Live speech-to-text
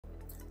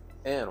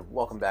And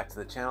welcome back to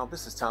the channel.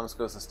 This is Thomas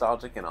Goes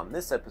Nostalgic, and on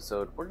this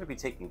episode we're going to be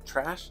taking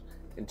trash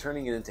and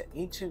turning it into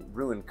ancient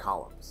ruined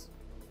columns.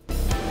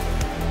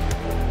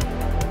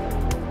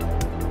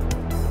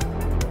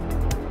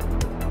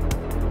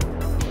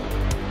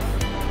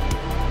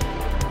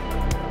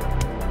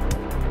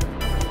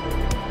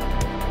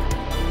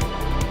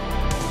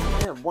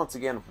 And once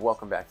again,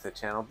 welcome back to the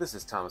channel. This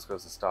is Thomas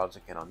Goes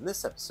Nostalgic, and on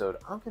this episode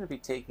I'm going to be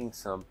taking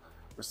some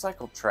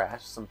recycled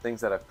trash, some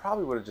things that I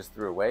probably would have just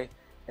threw away,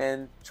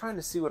 and trying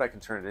to see what I can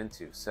turn it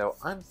into. So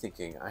I'm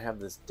thinking I have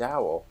this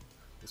dowel,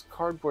 this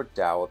cardboard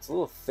dowel. It's a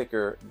little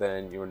thicker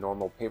than your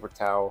normal paper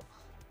towel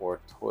or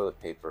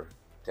toilet paper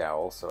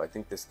dowel. So I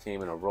think this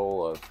came in a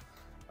roll of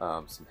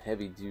some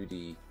heavy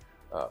duty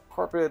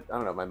carpet. I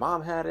don't know, my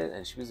mom had it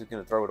and she was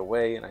going to throw it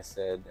away, and I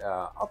said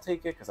I'll take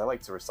it because I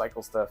like to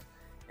recycle stuff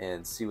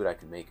and see what I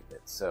can make of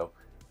it. So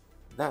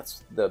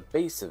that's the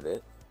base of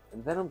it.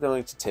 And then I'm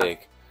going to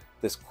take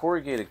this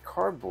corrugated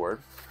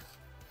cardboard,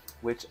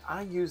 which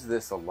I use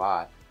this a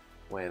lot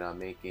when I'm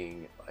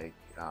making like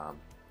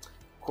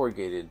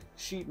corrugated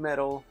sheet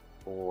metal,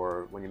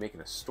 or when you're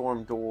making a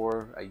storm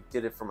door. I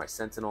did it for my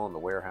Sentinel in the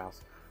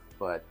warehouse,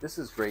 but this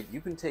is great.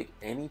 You can take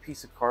any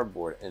piece of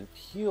cardboard and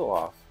peel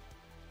off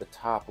the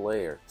top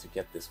layer to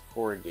get this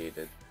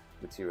corrugated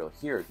material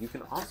here. You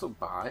can also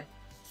buy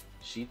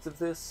sheets of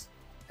this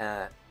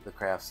at the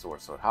craft store.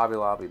 So at Hobby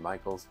Lobby,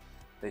 Michael's,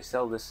 they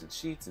sell this in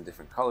sheets in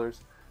different colors.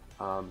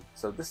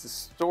 So this is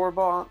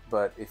store-bought,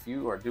 but if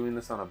you are doing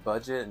this on a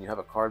budget and you have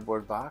a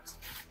cardboard box,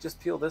 just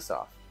peel this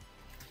off.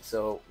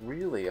 So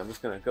really, I'm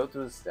just going to go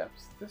through the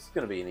steps. This is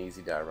going to be an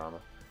easy diorama.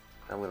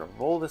 I'm going to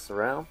roll this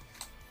around,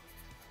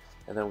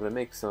 and then I'm going to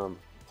make some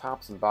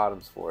tops and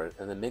bottoms for it,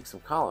 and then make some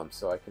columns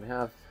so I can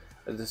have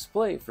a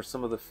display for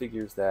some of the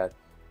figures that,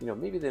 you know,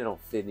 maybe they don't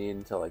fit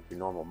into like your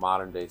normal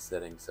modern day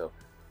setting. So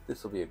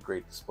this will be a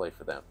great display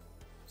for them.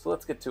 So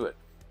let's get to it.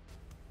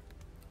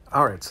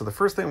 Alright, so the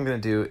first thing I'm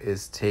going to do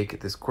is take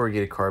this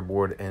corrugated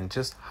cardboard and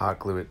just hot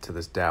glue it to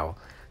this dowel.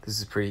 This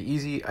is pretty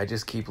easy. I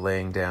just keep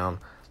laying down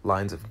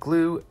lines of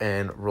glue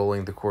and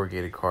rolling the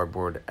corrugated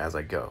cardboard as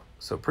I go.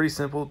 So pretty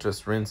simple,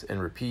 just rinse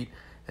and repeat,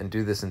 and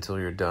do this until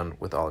you're done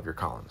with all of your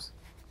columns.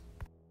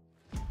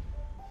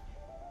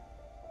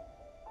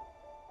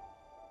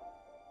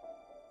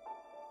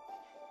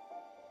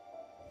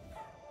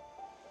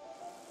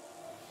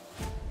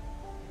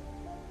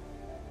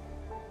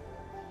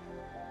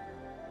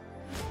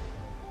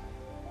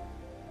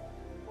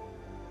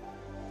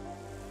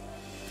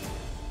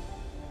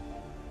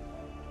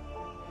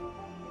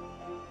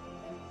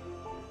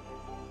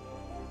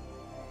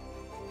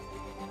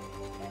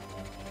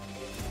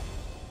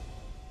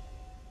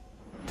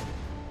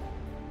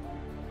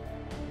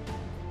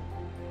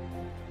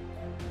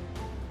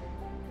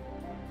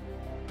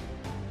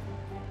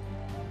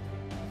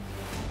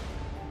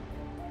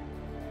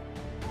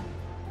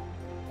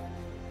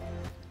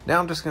 Now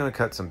I'm just going to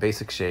cut some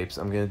basic shapes.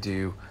 I'm going to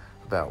do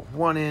about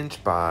 1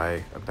 inch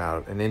by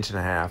about 1.5 inches,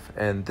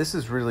 and this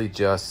is really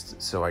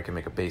just so I can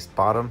make a base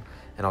bottom,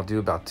 and I'll do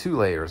about 2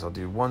 layers. I'll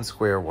do 1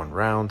 square, 1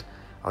 round.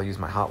 I'll use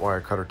my hot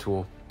wire cutter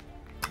tool.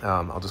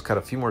 I'll just cut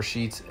a few more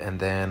sheets, and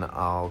then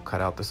I'll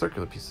cut out the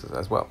circular pieces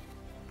as well.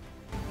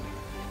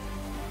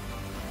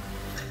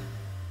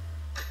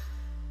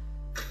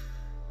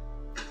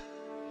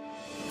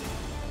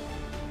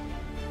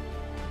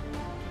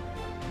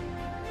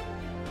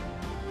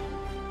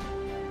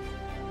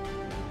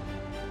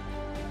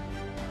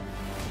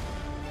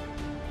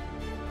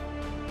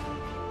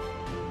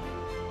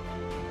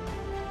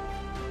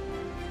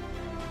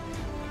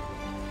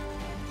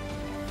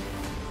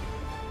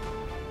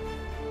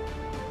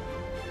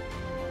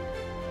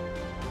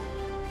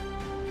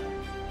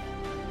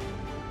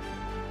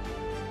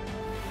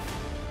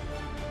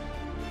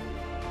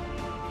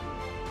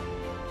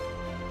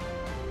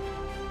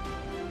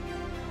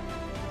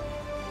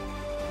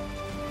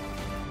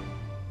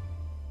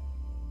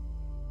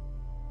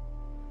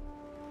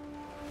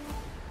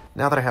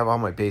 Now that I have all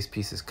my base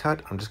pieces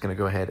cut, I'm just going to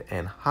go ahead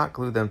and hot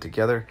glue them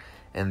together,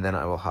 and then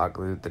I will hot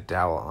glue the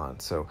dowel on.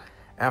 So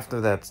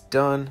after that's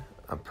done,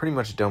 I'm pretty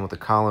much done with the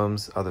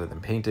columns other than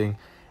painting,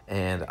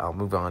 and I'll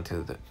move on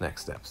to the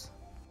next steps.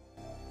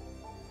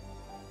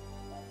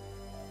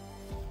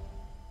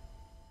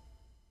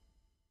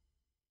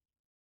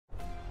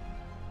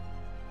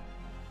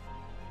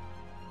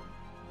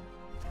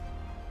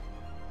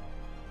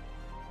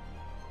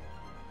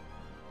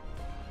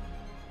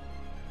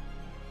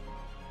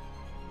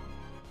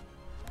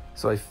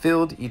 So I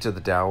filled each of the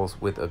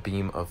dowels with a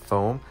beam of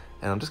foam,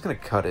 and I'm just going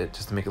to cut it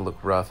just to make it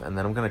look rough, and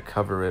then I'm going to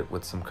cover it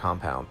with some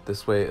compound.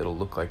 This way it'll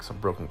look like some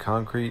broken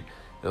concrete.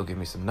 It'll give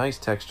me some nice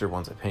texture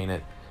once I paint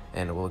it,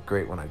 and it will look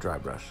great when I dry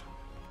brush.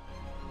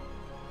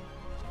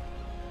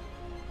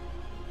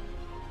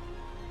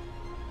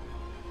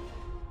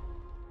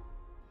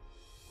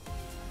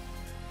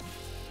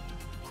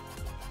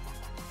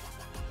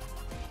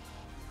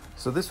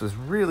 So this was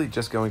really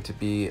just going to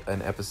be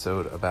an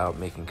episode about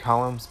making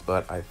columns,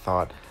 but I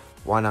thought,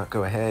 why not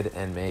go ahead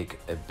and make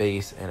a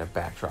base and a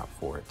backdrop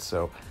for it?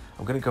 So I'm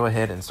I'm going to go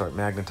ahead and start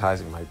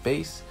magnetizing my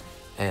base,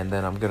 and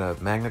then I'm going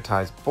to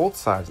magnetize both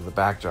sides of the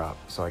backdrop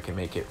so I can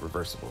make it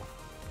reversible.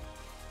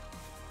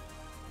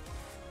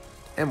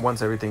 And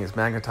once everything is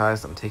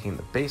magnetized, I'm taking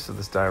the base of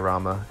this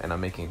diorama and I'm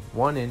making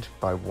 1 inch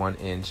by 1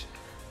 inch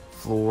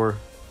floor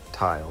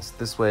tiles.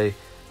 This way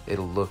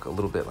it'll look a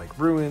little bit like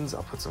ruins.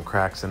 I'll put some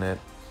cracks in it,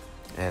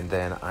 and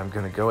then I'm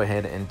going to go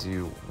ahead and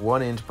do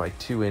 1 inch by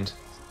 2 inch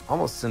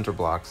almost center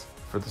blocks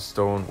for the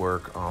stone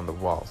work on the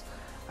walls.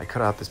 I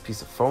cut out this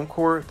piece of foam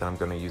core that I'm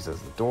going to use as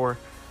the door,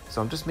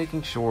 so I'm just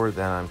making sure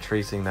that I'm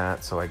tracing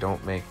that so I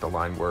don't make the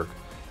line work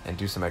and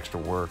do some extra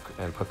work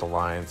and put the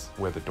lines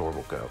where the door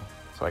will go.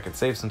 So I can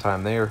save some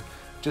time there,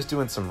 just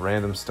doing some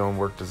random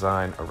stonework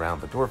design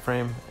around the door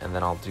frame, and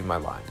then I'll do my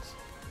lines.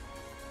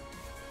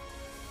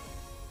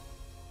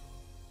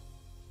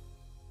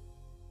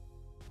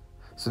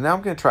 So now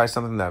I'm going to try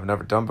something that I've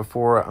never done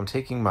before. I'm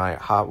taking my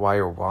hot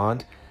wire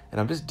wand and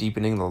I'm just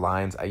deepening the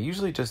lines. I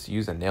usually just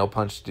use a nail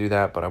punch to do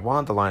that, but I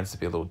want the lines to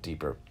be a little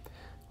deeper.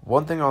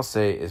 One thing I'll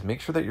say is make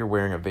sure that you're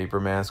wearing a vapor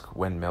mask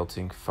when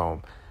melting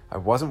foam. I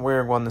wasn't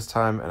wearing one this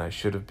time and I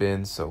should have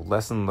been, so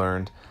lesson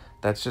learned.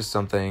 That's just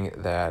something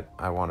that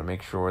I want to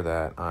make sure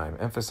that I'm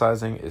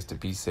emphasizing, is to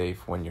be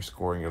safe when you're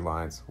scoring your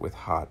lines with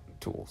hot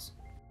tools.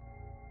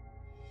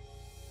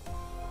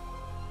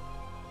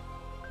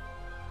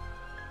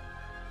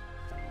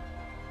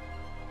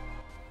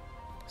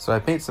 So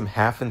I've made some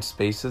 1/2 inch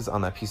spaces on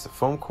that piece of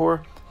foam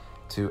core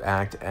to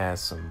act as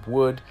some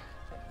wood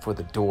for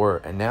the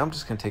door, and now I'm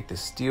just going to take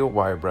this steel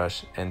wire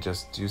brush and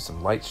just do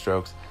some light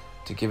strokes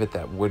to give it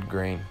that wood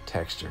grain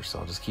texture. So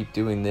I'll just keep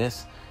doing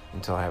this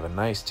until I have a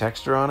nice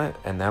texture on it,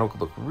 and that'll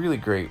look really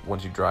great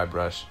once you dry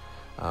brush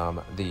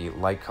the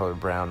light colored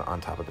brown on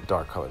top of the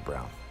dark colored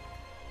brown.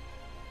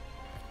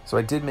 So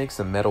I did make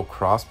some metal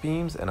cross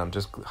beams, and I'm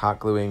just hot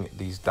gluing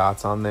these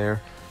dots on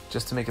there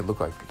just to make it look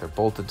like they're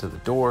bolted to the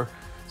door.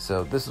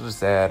 So this will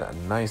just add a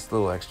nice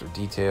little extra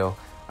detail.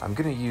 I'm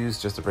going to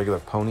use just a regular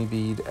pony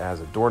bead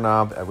as a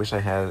doorknob. I wish I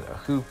had a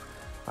hoop.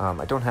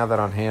 I don't have that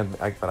on hand,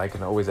 but I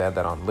can always add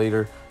that on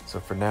later.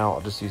 So for now,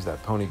 I'll just use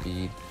that pony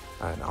bead,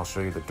 and I'll show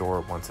you the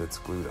door once it's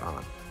glued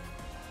on.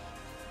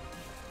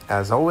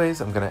 As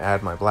always, I'm going to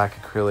add my black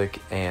acrylic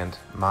and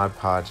Mod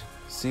Podge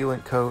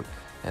sealant coat,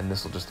 and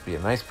this will just be a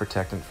nice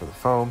protectant for the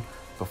foam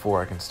before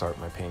I can start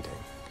my painting.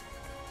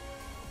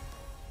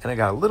 And I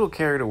got a little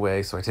carried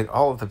away, so I did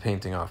all of the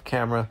painting off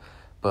camera,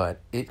 but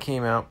it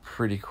came out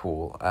pretty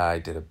cool. I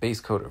did a base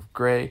coat of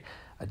gray.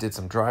 I did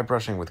some dry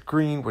brushing with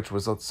green, which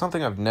was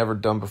something I've never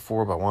done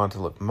before, but I wanted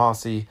to look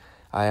mossy.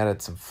 I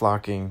added some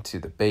flocking to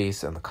the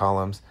base and the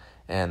columns,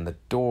 and the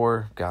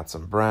door got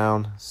some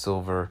brown,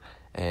 silver,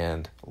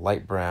 and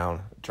light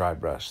brown dry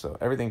brush. So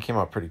everything came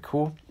out pretty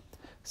cool.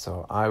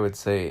 So I would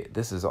say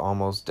this is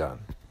almost done.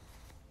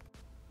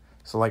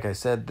 So like I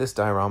said, this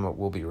diorama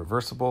will be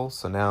reversible.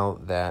 So now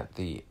that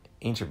the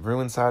ancient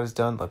ruin side is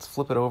done, let's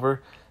flip it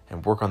over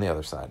and work on the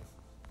other side.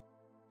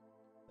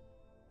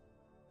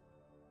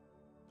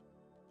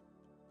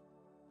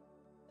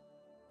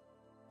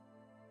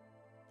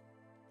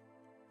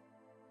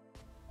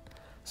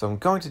 So I'm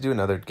going to do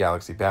another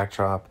galaxy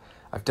backdrop.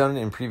 I've done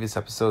it in previous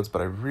episodes,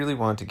 but I really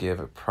want to give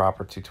a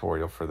proper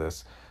tutorial for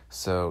this.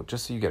 So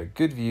just so you get a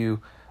good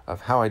view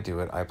of how I do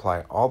it, I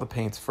apply all the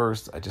paints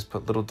first. I just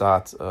put little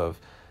dots of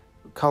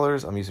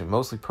colors. I'm using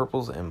mostly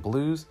purples and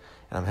blues,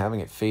 and I'm having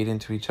it fade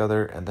into each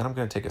other. And then I'm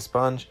going to take a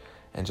sponge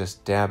and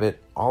just dab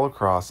it all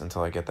across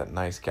until I get that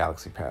nice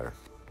galaxy pattern.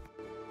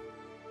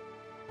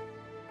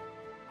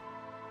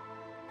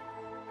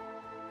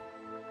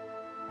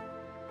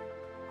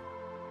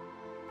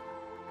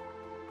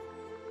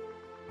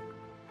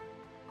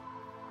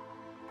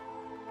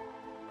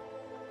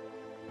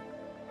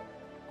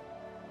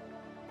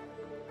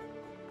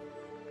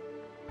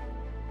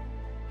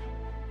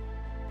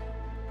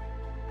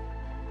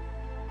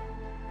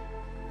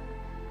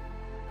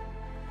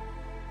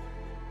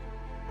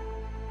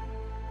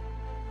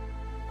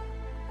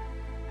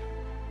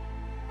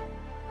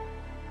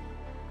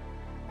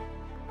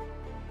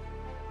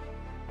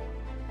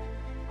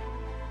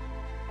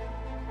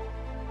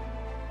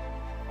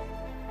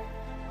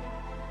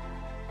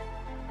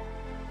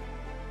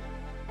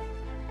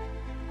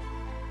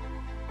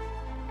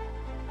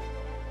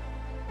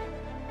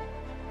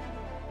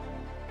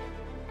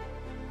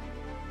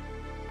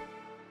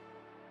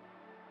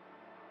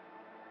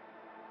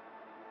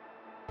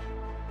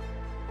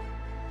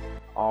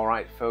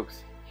 Alright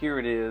folks, here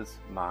it is,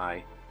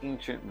 my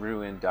ancient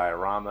ruin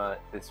diorama.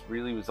 This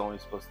really was only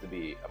supposed to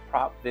be a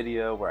prop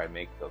video where I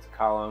make those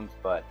columns,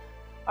 but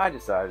I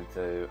decided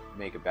to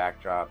make a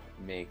backdrop,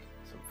 make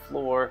some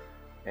floor,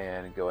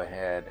 and go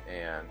ahead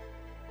and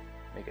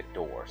make a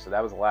door. So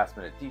that was a last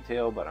minute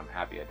detail, but I'm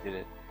happy I did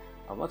it.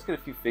 Let's get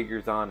a few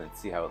figures on and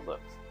see how it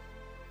looks.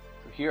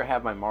 So here I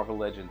have my Marvel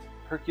Legends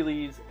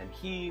Hercules, and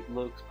he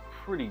looks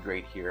pretty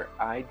great here.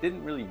 I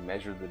didn't really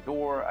measure the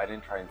door, I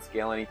didn't try and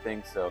scale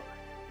anything, so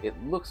it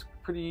looks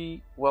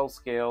pretty well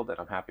scaled, and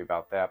I'm happy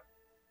about that.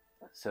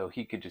 So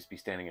he could just be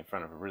standing in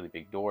front of a really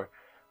big door.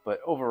 But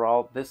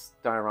overall, this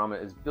diorama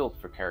is built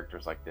for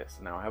characters like this.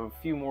 Now I have a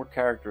few more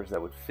characters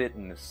that would fit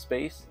in this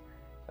space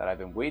that I've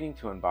been waiting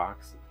to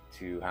unbox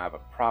to have a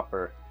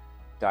proper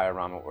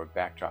diorama or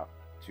backdrop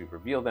to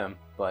reveal them,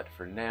 but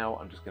for now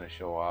I'm just going to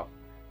show off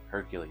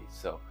Hercules.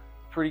 So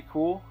pretty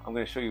cool. I'm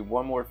going to show you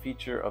one more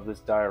feature of this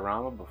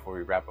diorama before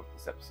we wrap up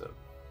this episode.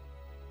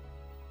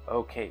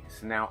 Okay,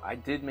 so now I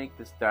did make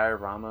this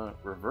diorama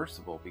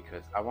reversible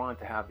because I wanted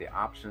to have the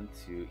option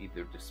to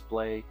either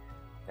display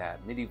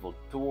that medieval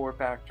door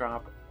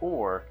backdrop,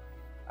 or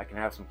I can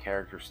have some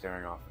characters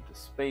staring off into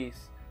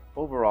space.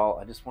 Overall,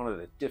 I just wanted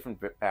a different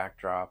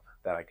backdrop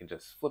that I can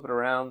just flip it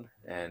around,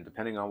 and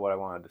depending on what I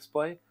want to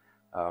display,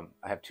 I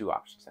have two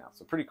options now,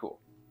 so pretty cool.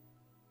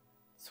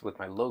 So with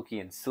my Loki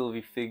and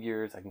Sylvie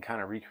figures, I can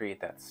kind of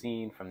recreate that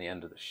scene from the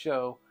end of the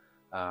show.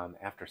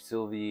 After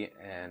Sylvie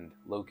and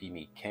Loki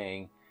meet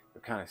Kang,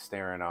 they're kind of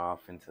staring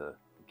off into the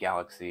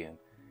galaxy, and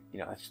you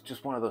know, it's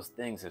just one of those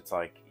things. It's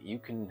like you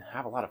can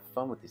have a lot of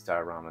fun with these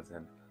dioramas,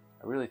 and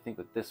I really think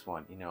with this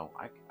one, you know,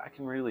 I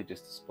can really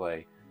just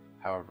display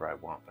however I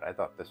want, but I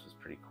thought this was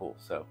pretty cool.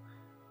 So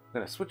I'm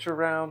going to switch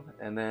around,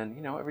 and then,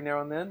 you know, every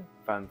now and then,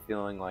 if I'm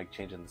feeling like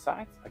changing the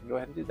sides, I can go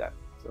ahead and do that.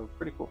 So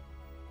pretty cool.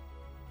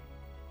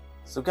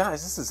 So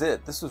guys, this is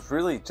it. This was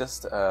really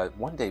just a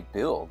one-day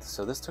build.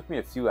 So this took me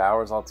a few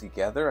hours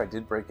altogether. I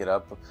did break it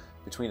up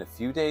between a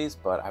few days,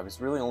 but I was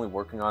really only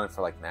working on it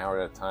for like an hour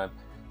at a time.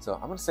 So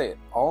I'm going to say,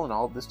 all in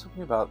all, this took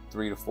me about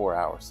 3 to 4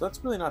 hours. So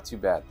that's really not too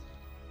bad.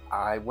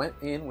 I went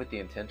in with the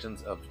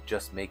intentions of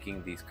just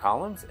making these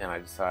columns, and I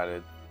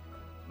decided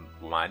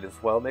might as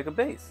well make a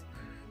base.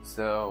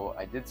 So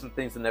I did some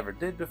things I never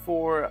did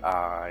before.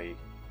 I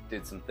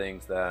did some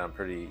things that I'm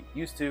pretty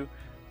used to.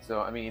 So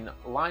I mean,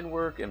 line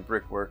work and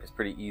brickwork is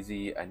pretty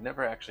easy. I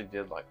never actually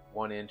did like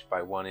 1 inch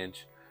by 1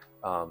 inch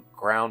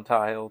ground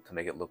tile to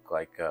make it look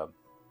like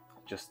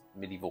just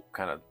medieval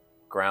kind of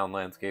ground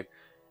landscape.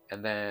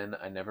 And then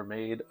I never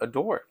made a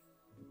door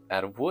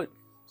out of wood.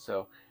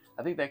 So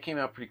I think that came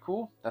out pretty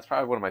cool. That's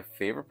probably one of my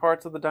favorite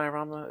parts of the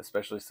diorama,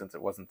 especially since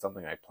it wasn't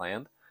something I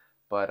planned.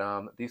 But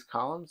these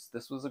columns,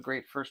 this was a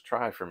great first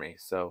try for me.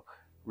 So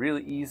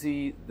really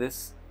easy.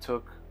 This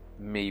took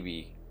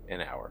maybe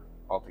an hour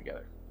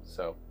altogether.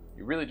 So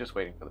you're really just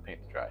waiting for the paint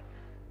to dry.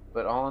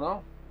 But all in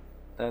all,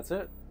 that's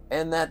it.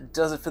 And that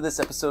does it for this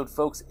episode,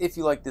 folks. If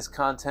you like this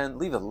content,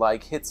 leave a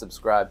like, hit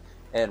subscribe,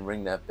 and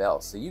ring that bell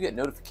so you get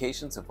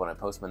notifications of when I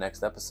post my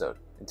next episode.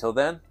 Until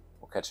then,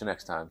 we'll catch you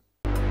next time.